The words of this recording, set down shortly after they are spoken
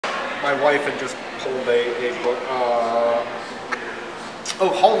my wife had just pulled a book.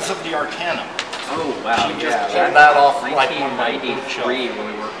 Halls of the Arcanum. Oh wow! She just pulled that off like 1993 when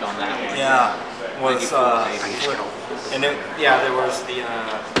we worked on that one. Yeah, was and there was the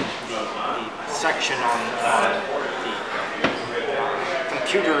section on the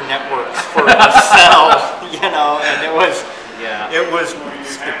computer networks for Cell, and it was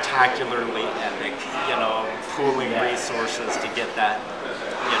spectacularly epic, pooling resources to get that,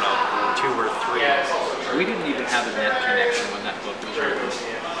 2 or 3. We didn't even have a net connection when that book was written.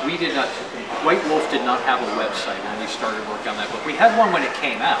 We did not. White Wolf did not have a website when we started work on that book. We had one when it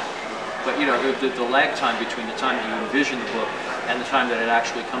came out, but the lag time between the time you envision the book and the time that it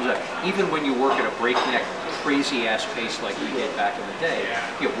actually comes out, even when you work at a breakneck, crazy-ass pace like we did back in the day,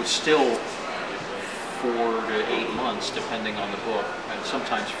 it was still 4 to 8 months, depending on the book, and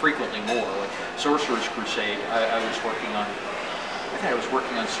sometimes frequently more. Like Sorcerer's Crusade, I was working on. I was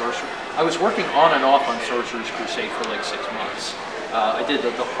working on I was working on and off on Sorcerer's Crusade for like 6 months. I did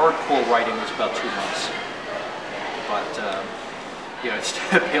the hardcore writing was about 2 months, but it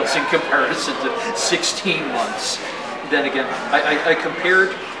pales in comparison to 16 months. Then again, I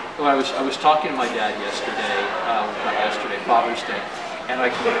compared. Well, I was talking to my dad yesterday, not yesterday, Father's Day, and I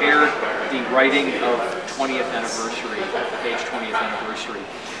compared the writing of 20th anniversary, Mage 20th anniversary,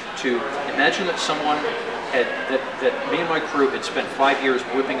 to imagine that someone that me and my crew had spent 5 years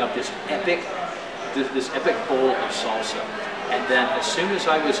whipping up this epic bowl of salsa. And then as soon as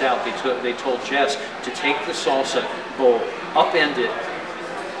I was out, they told Jess to take the salsa bowl, upend it,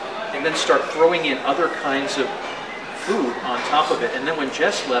 and then start throwing in other kinds of food on top of it. And then when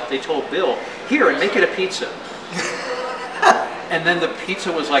Jess left, they told Bill, here, and make it a pizza. And then the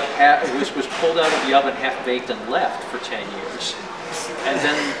pizza was like was pulled out of the oven half-baked and left for 10 years. And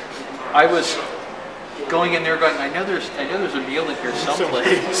then I was going in there going, I know there's a meal in here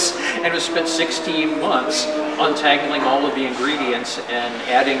someplace. And it was spent 16 months untangling all of the ingredients and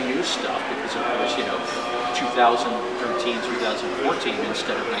adding new stuff because of course, 2013, 2014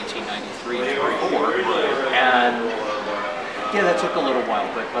 instead of 1993 or 4. And yeah, that took a little while,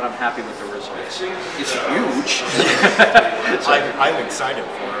 but I'm happy with the results. It's huge. I'm excited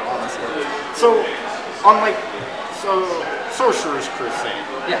for it, honestly. So Sorcerer's Crusade,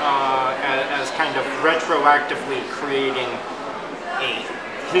 as kind of retroactively creating a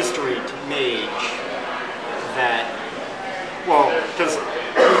history to Mage that, because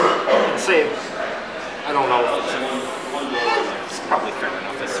I don't know if it's probably fair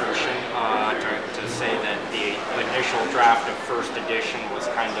enough assertion to say that the initial draft of first edition was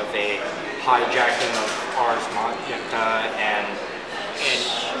kind of a hijacking of Ars Magica and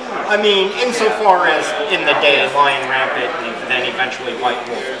I mean, insofar as in the day Lion Rampant and then eventually White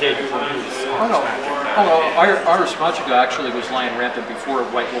Wolf did produce Ars Magica. Ars Magica actually was Lion Rampant before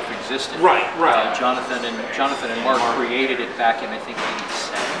White Wolf existed. Right. Jonathan and Mark created it back in I think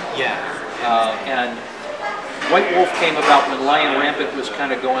 '87. Yeah. And White Wolf came about when Lion Rampant was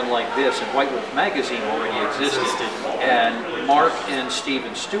kind of going like this, and White Wolf magazine already existed. And Mark and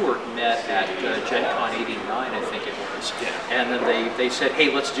Stephen Stewart met at Gen Con '89, I think it was. Yeah. And then they said, hey,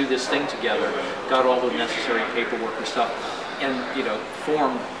 let's do this thing together. Got all the necessary paperwork and stuff, and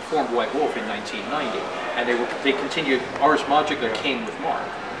formed White Wolf in 1990. And they continued. Ars Magica came with Mark.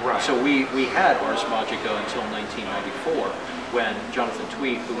 Right. So we had Ars Magica until 1994. When Jonathan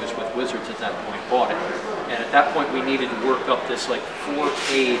Tweed, who was with Wizards at that point, bought it. And at that point we needed to work up this like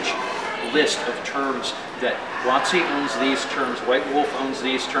 4-page list of terms that WotC owns these terms, White Wolf owns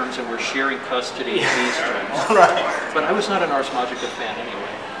these terms, and we're sharing custody of these terms. Right. But I was not an Ars Magica fan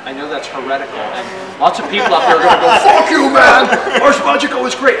anyway. I know that's heretical, and lots of people out there are going to go, fuck you, man! Ars Magica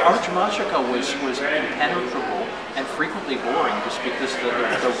was great! Ars Magica was impenetrable and frequently boring just because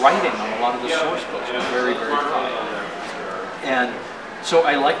the writing on a lot of the source books was very, very high. And so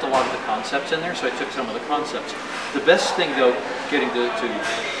I liked a lot of the concepts in there, so I took some of the concepts. The best thing, though, getting to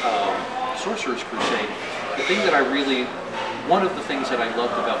Sorcerer's Crusade, the thing that one of the things that I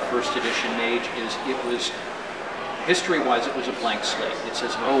loved about first edition Mage is it was, history-wise, it was a blank slate. It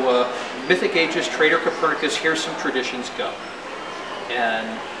says, Mythic Ages, Trader Copernicus, here's some traditions, go. And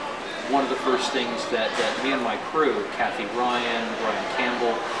one of the first things that me and my crew, Kathy Ryan, Brian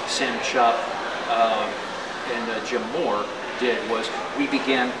Campbell, Sam Chupp, and Jim Moore, did was we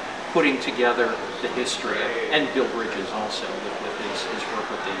began putting together the history, and Bill Bridges also with his work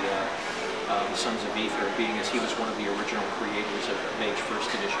with the Sons of Ether, being as he was one of the original creators of Mage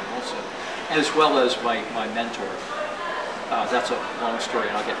First Edition also, as well as my mentor. That's a long story,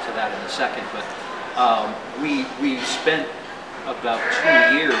 and I'll get to that in a second, but we spent about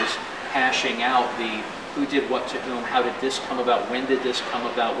 2 years hashing out the who did what to whom, how did this come about, when did this come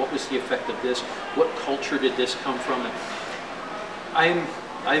about, what was the effect of this, what culture did this come from. And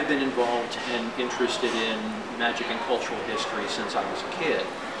I've been involved and interested in magic and cultural history since I was a kid.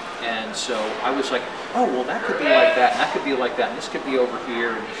 And so I was like, oh, well, that could be like that, and that could be like that, and this could be over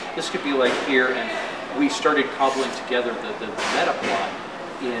here, and this could be like here. And we started cobbling together the meta plot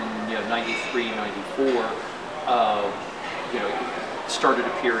in 93, 94. Started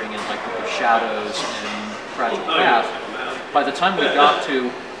appearing in like Book of Shadows and Fragile Path. By the time we got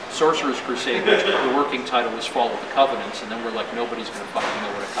to Sorcerer's Crusade, which the working title was Fall of the Covenants, and then we're like, nobody's going to fucking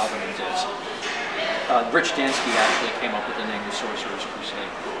know what a covenant is. Rich Dansky actually came up with the name of Sorcerer's Crusade,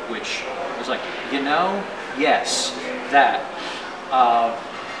 which was like, yes, that.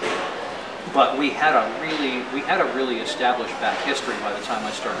 But we had a really established back history by the time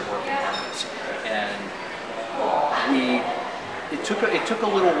I started working on this, and it took a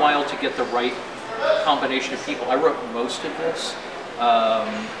little while to get the right combination of people. I wrote most of this.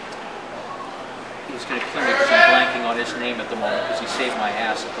 He's going to kill me because I'm blanking on his name at the moment because he saved my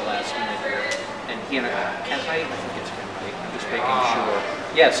ass at the last minute here. And Ken Hite, I think it's Ken Hite. I'm just making sure.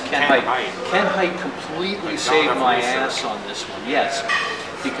 Yes, Ken Hite. Ken Hite completely saved my ass on this one. Yes,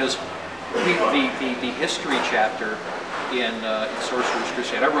 because the history chapter in Sorcerer's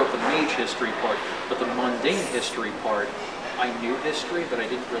Crusade, I wrote the Mage history part, but the mundane history part, I knew history, but I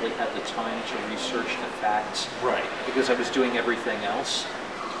didn't really have the time to research the facts. Right. Because I was doing everything else.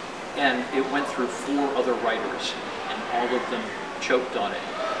 And it went through 4 other writers, and all of them choked on it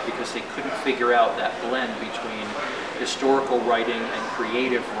because they couldn't figure out that blend between historical writing and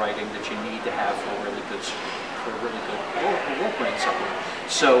creative writing that you need to have for a really good role-playing supplement.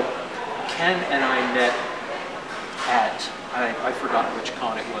 So Ken and I met at, I've forgotten which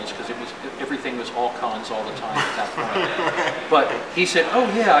con it was because everything was all cons all the time at that point. But he said, oh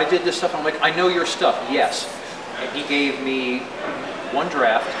yeah, I did this stuff. And I'm like, I know your stuff, yes. And he gave me 1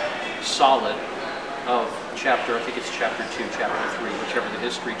 draft, solid, of chapter, I think it's chapter 2, chapter 3, whichever the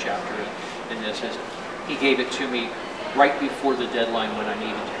history chapter in this is. He gave it to me right before the deadline when I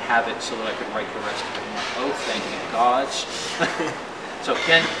needed to have it so that I could write the rest of it. I'm like, oh, thank you, gods. So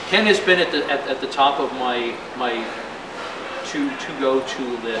Ken has been at the top of my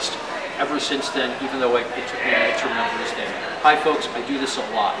to-go-to list ever since then, even though it took me a minute to remember his name. Hi folks, I do this a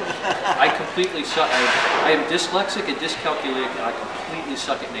lot. I completely suck. I am dyslexic and dyscalculic, and I completely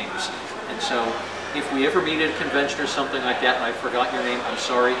suck at names. And so, if we ever meet at a convention or something like that and I forgot your name, I'm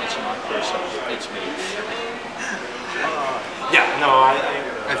sorry, it's not personal, it's me.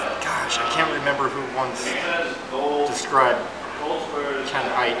 Gosh, I can't remember who once described Ken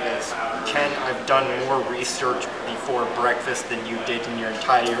Hite as, Ken, I've done more research before breakfast than you did in your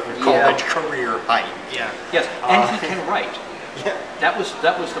entire college career, Hite. Yeah. Yes, and he can write. Yeah. That was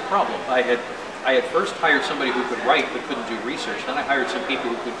the problem. I had first hired somebody who could write but couldn't do research. Then I hired some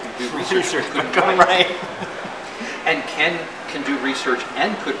people who could do research but couldn't write. And Ken can do research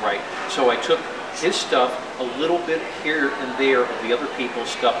and could write. So I took his stuff, a little bit here and there of the other people's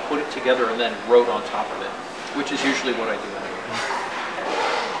stuff, put it together, and then wrote on top of it, which is usually what I do anyway.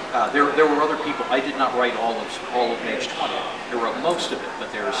 There were other people. I did not write all of Mage 20. I wrote most of it, but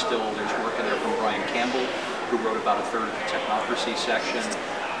there's work in there from Brian Campbell, who wrote about a third of the technocracy section.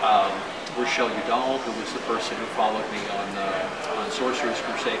 Rochelle Udall, who was the person who followed me on Sorcerer's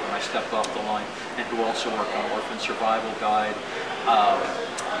Crusade when I stepped off the line, and who also worked on Orphan Survival Guide,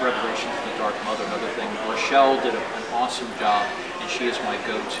 Revelations of the Dark Mother, and other things. Rochelle did an awesome job, and she is my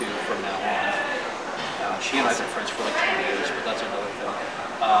go-to from now on. She and I have been friends for like 20 years, but that's another thing.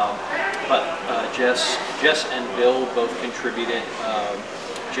 Jess and Bill both contributed.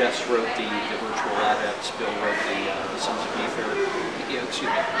 Jess wrote the virtual adepts. Bill wrote the Sons of Ether. The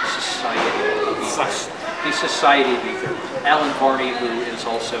Society of Ether. Alan Varney, who is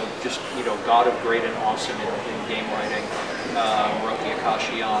also just god of great and awesome in game writing, wrote the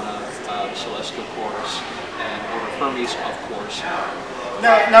Akashiana, Celestial Chorus, and Order of Hermes, of course.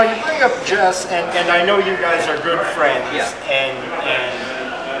 Now you bring up Jess, and I know you guys are good friends, and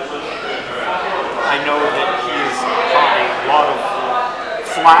I know that he's caught a lot of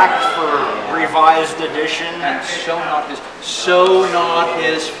flack for revised edition. And so not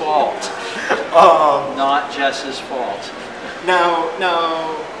his fault. Not Jess's fault. Now,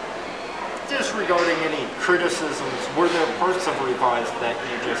 disregarding any criticisms, were there parts of revised that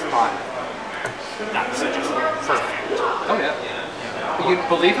you just thought that's just perfect? Oh yeah. You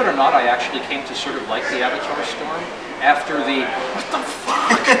believe it or not, I actually came to sort of like the Avatar Storm after the what the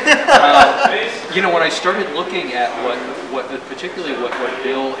fuck. When I started looking at what particularly what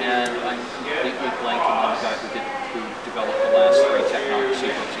Bill and I'm completely blanking on the guy who developed the last 3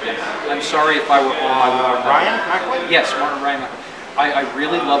 technocracy books again. I'm sorry if I were on my water. Ryan Macklin? Yes, Martin Ryan Macklin. I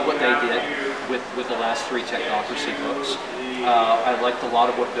really love what they did with the last 3 technocracy books. I liked a lot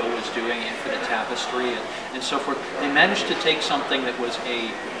of what Bill was doing, Infinite Tapestry and so forth. They managed to take something that was a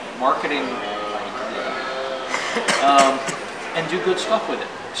marketing and do good stuff with it.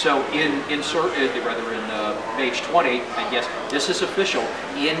 So in Mage 20, and yes, this is official,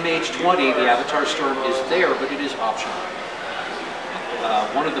 in Mage 20 the Avatar Storm is there, but it is optional.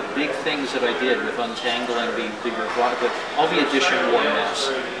 One of the big things that I did with untangling all the Edition War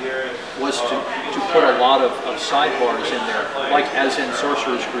mess was to put a lot of sidebars in there, like as in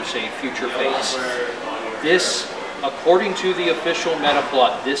Sorcerer's Crusade, Future Fates. This, according to the official meta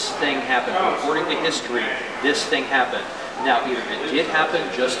plot, this thing happened. According to history, this thing happened. Now, either it did happen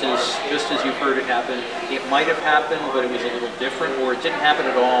just as you've heard it happen, it might have happened, but it was a little different, or it didn't happen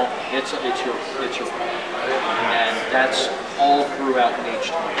at all. It's your fault, and that's all throughout Mage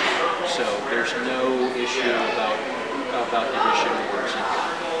 20. So there's no issue about Edition Wars.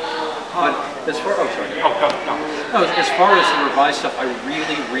 But as far as far as the revised stuff, I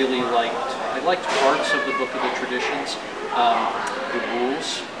really liked parts of the Book of the Traditions, the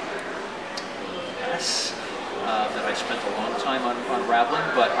rules. Yes. That I spent a long time unraveling,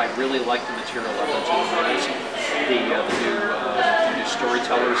 but I really like the material I've done to the rules. The new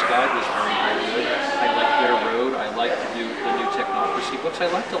Storyteller's Guide was very good. I liked Bitter Road. I liked the new Technocracy books. I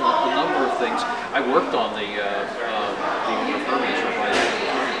liked a number of things. I worked on the Hermes revised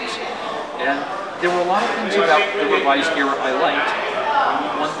Hermes, and there were a lot of things about the revised era I liked.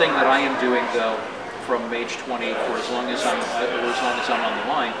 One thing that I am doing though, from Mage 20 for as long as I'm on the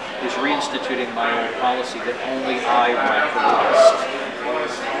line, is reinstituting my old policy that only I write the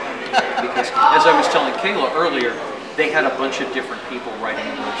rules. Because as I was telling Kayla earlier, they had a bunch of different people writing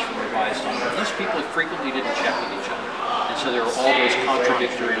the rules for revised on them. Those people frequently didn't check with each other, and so there were all those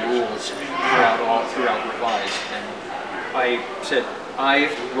contradictory rules throughout revised. And I said, I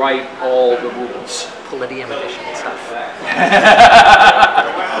write all the rules. Palladium edition stuff.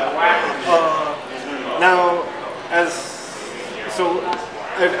 Now,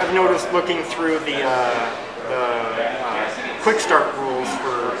 I've noticed looking through the quick start rules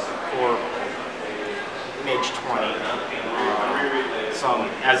for Mage 20. Some,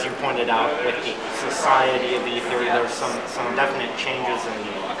 as you pointed out, with the Society of Ether, there's some definite changes in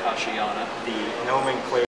the nomenclature.